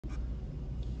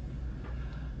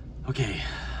Okay,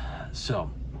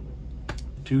 so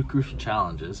two crucial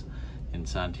challenges in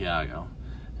Santiago.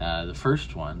 The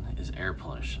first one is air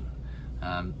pollution.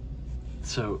 Um,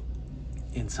 so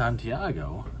in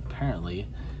Santiago, apparently,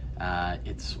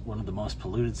 it's one of the most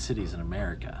polluted cities in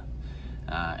America,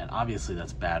 and obviously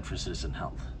that's bad for citizen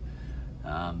health.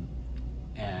 Um,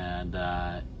 and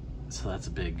So that's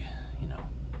a big, you know,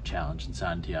 challenge in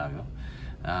Santiago,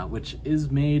 which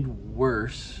is made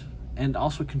worse and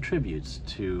also contributes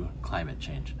to climate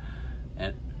change,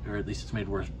 or at least it's made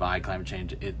worse by climate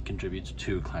change. It contributes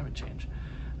to climate change,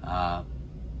 uh,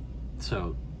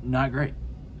 so not great.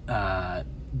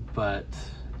 But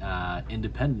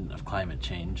independent of climate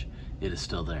change, it is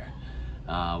still there.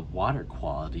 Water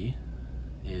quality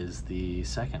is the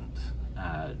second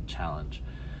challenge.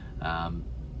 Um,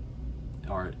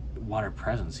 or water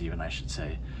presence, even I should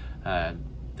say.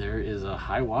 There is a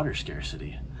high water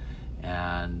scarcity,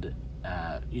 and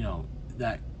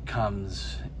that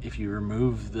comes if you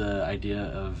remove the idea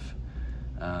of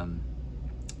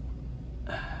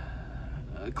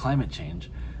climate change.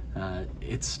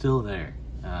 It's still there.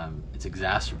 It's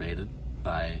exacerbated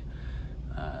by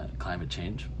climate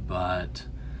change, but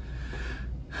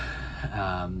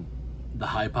the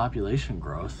high population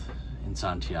growth in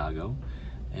Santiago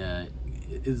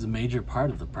is a major part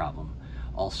of the problem.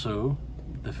 Also,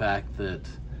 the fact that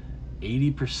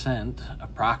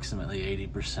approximately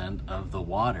 80% of the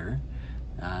water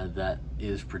that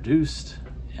is produced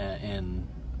or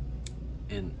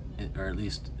at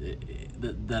least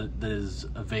that is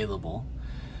available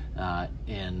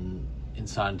in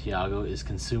Santiago is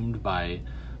consumed by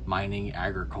mining,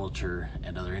 agriculture,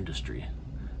 and other industry.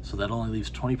 So that only leaves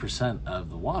 20% of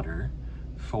the water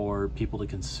for people to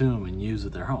consume and use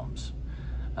at their homes.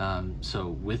 So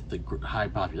with the high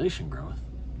population growth,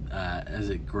 as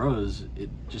it grows,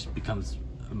 it just becomes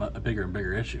a bigger and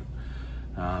bigger issue.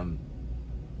 I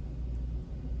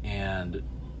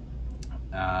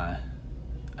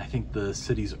think the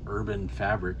city's urban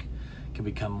fabric can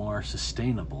become more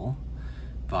sustainable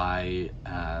by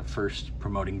first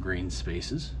promoting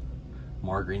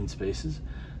more green spaces.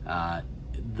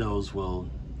 Those will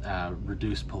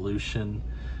reduce pollution,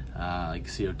 like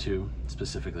CO2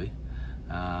 specifically.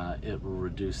 It will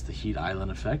reduce the heat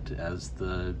island effect as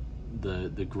the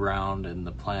ground and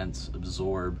the plants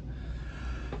absorb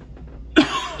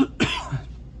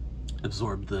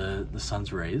the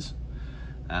sun's rays,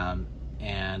 and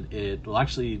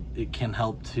it can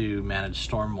help to manage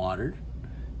stormwater,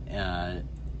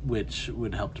 which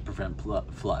would help to prevent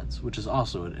floods, which is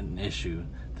also an issue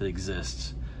that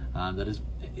exists.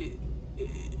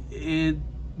 It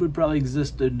would probably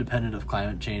exist independent of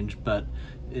climate change, but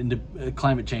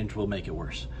climate change will make it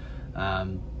worse.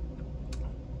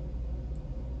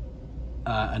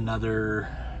 Another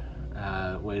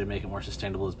way to make it more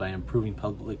sustainable is by improving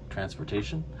public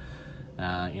transportation.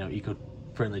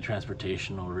 Eco-friendly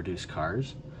transportation will reduce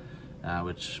cars,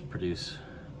 which produce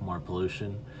more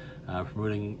pollution.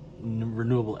 Promoting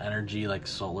renewable energy like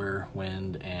solar,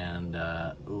 wind, and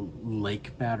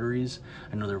lake batteries.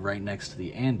 I know they're right next to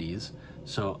the Andes,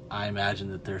 so I imagine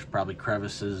that there's probably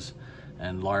crevices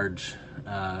and large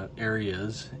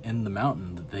areas in the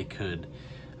mountain that they could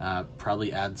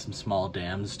probably add some small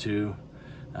dams to,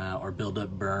 or build up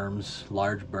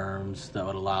large berms that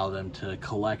would allow them to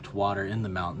collect water in the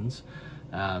mountains.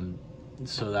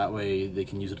 So that way they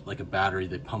can use it like a battery.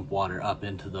 They pump water up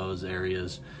into those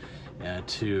areas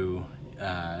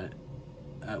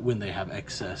when they have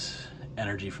excess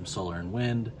energy from solar and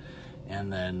wind,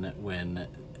 and then when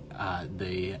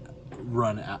they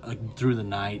run out, through the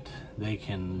night, they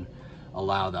can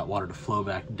allow that water to flow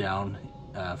back down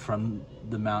from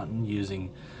the mountain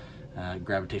using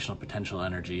gravitational potential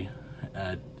energy,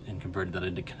 and converting that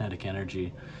into kinetic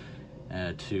energy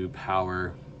to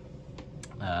power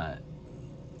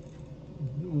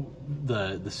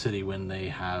the city when they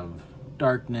have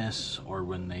darkness, or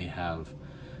when they have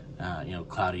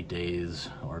cloudy days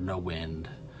or no wind.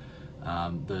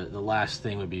 The last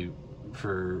thing would be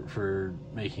for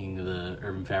making the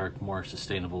urban fabric more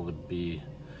sustainable would be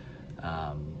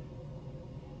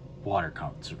water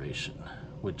conservation,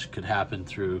 which could happen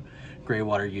through gray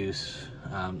water use.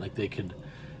 Like they could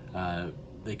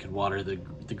water the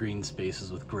green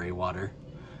spaces with gray water,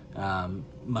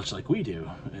 much like we do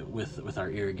with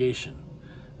our irrigation.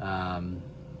 And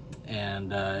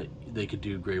they could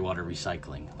do gray water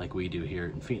recycling like we do here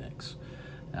in Phoenix.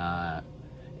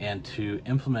 And to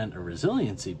implement a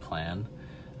resiliency plan,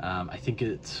 I think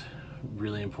it's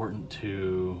really important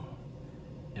to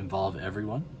involve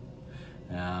everyone.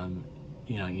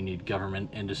 You need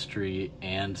government, industry,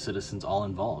 and citizens all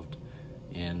involved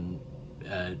in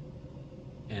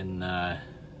in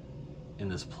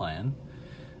this plan,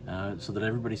 so that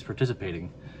everybody's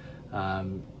participating.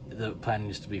 The plan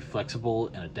needs to be flexible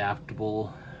and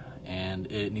adaptable,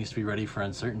 and it needs to be ready for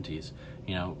uncertainties.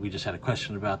 You know, we just had a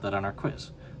question about that on our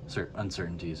quiz.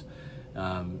 Uncertainties.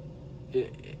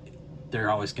 They're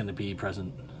always going to be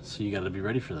present, so you got to be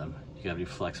ready for them. You got to be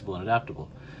flexible and adaptable.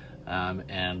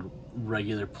 And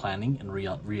regular planning and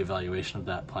reevaluation of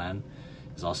that plan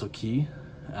is also key.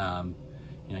 You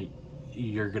know,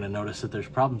 you're going to notice that there's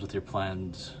problems with your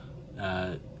plans,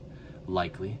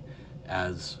 likely,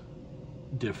 as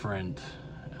different,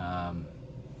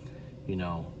 you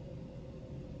know,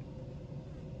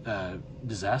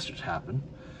 disasters happen.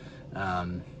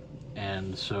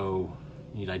 And so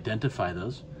you need to identify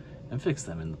those and fix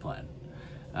them in the plan.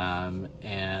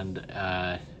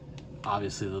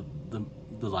 Obviously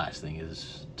the last thing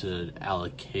is to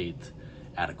allocate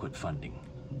adequate funding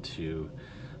to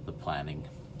the planning,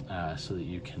 so that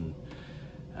you can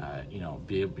you know,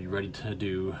 be ready to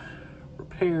do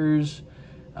repairs,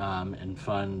 and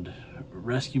fund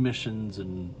rescue missions,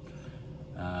 and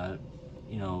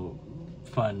you know,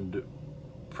 fund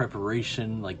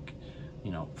preparation, like,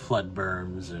 you know, flood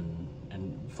berms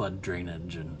and flood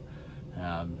drainage, and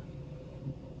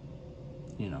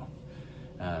you know,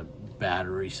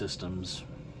 battery systems.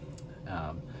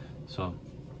 So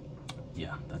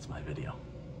yeah, that's my video.